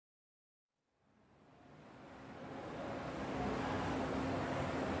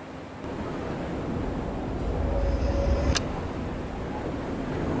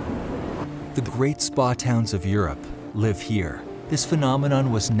The great spa towns of Europe live here. This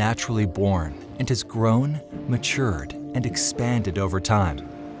phenomenon was naturally born and has grown, matured, and expanded over time.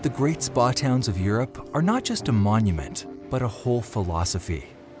 The great spa towns of Europe are not just a monument, but a whole philosophy.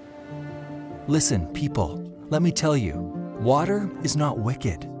 Listen, people, let me tell you, water is not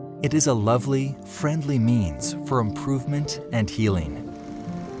wicked. It is a lovely, friendly means for improvement and healing.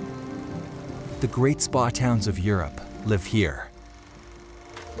 The great spa towns of Europe live here.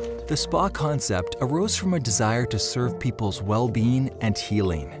 The spa concept arose from a desire to serve people's well-being and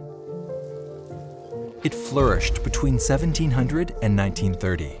healing. It flourished between 1700 and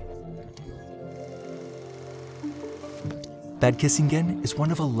 1930. Bad Kissingen is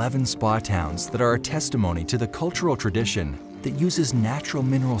one of 11 spa towns that are a testimony to the cultural tradition that uses natural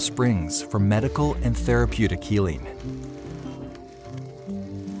mineral springs for medical and therapeutic healing.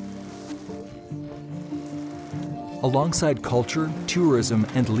 Alongside culture, tourism,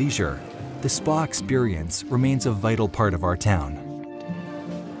 and leisure, the spa experience remains a vital part of our town.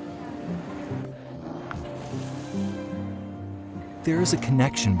 There is a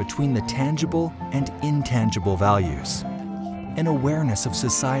connection between the tangible and intangible values, an awareness of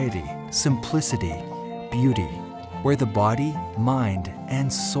society, simplicity, beauty, where the body, mind,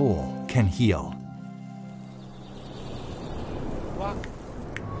 and soul can heal.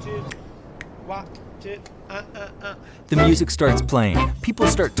 The music starts playing. People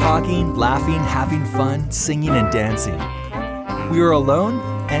start talking, laughing, having fun, singing, and dancing. We are alone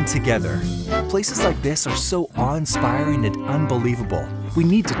and together. Places like this are so awe-inspiring and unbelievable. We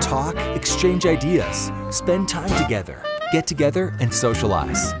need to talk, exchange ideas, spend time together, get together, and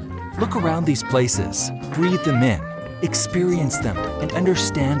socialize. Look around these places, breathe them in, experience them, and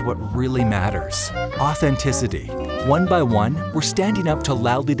understand what really matters. Authenticity. One by one, we're standing up to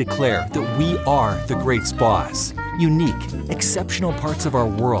loudly declare that we are the great spas. Unique, exceptional parts of our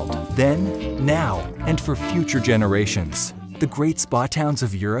world, then, now, and for future generations. The great spa towns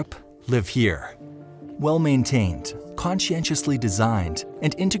of Europe live here. Well-maintained, conscientiously designed,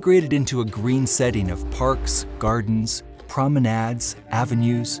 and integrated into a green setting of parks, gardens, promenades,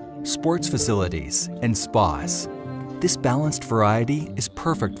 avenues, sports facilities, and spas. This balanced variety is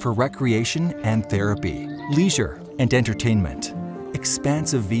perfect for recreation and therapy, leisure and entertainment.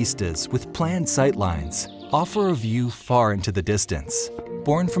 Expansive vistas with planned sightlines offer a view far into the distance,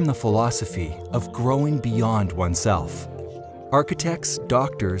 born from the philosophy of growing beyond oneself. Architects,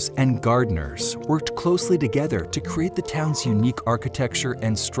 doctors, and gardeners worked closely together to create the town's unique architecture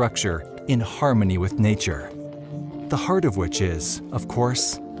and structure in harmony with nature, the heart of which is, of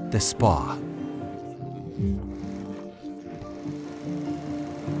course, the spa.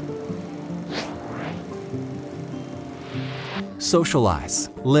 Socialize,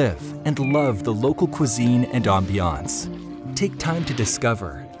 live, and love the local cuisine and ambiance. Take time to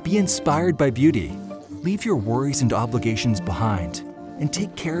discover, be inspired by beauty, leave your worries and obligations behind, and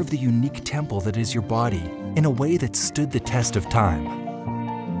take care of the unique temple that is your body in a way that stood the test of time.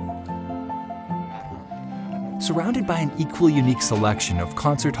 Surrounded by an equally unique selection of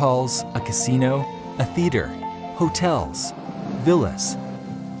concert halls, a casino, a theater, hotels, villas,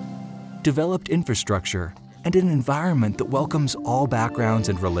 developed infrastructure, and an environment that welcomes all backgrounds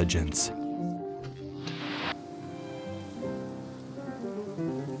and religions.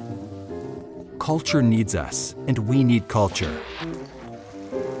 Culture needs us, and we need culture.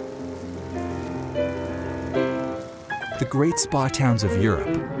 The great spa towns of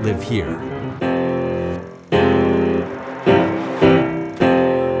Europe live here.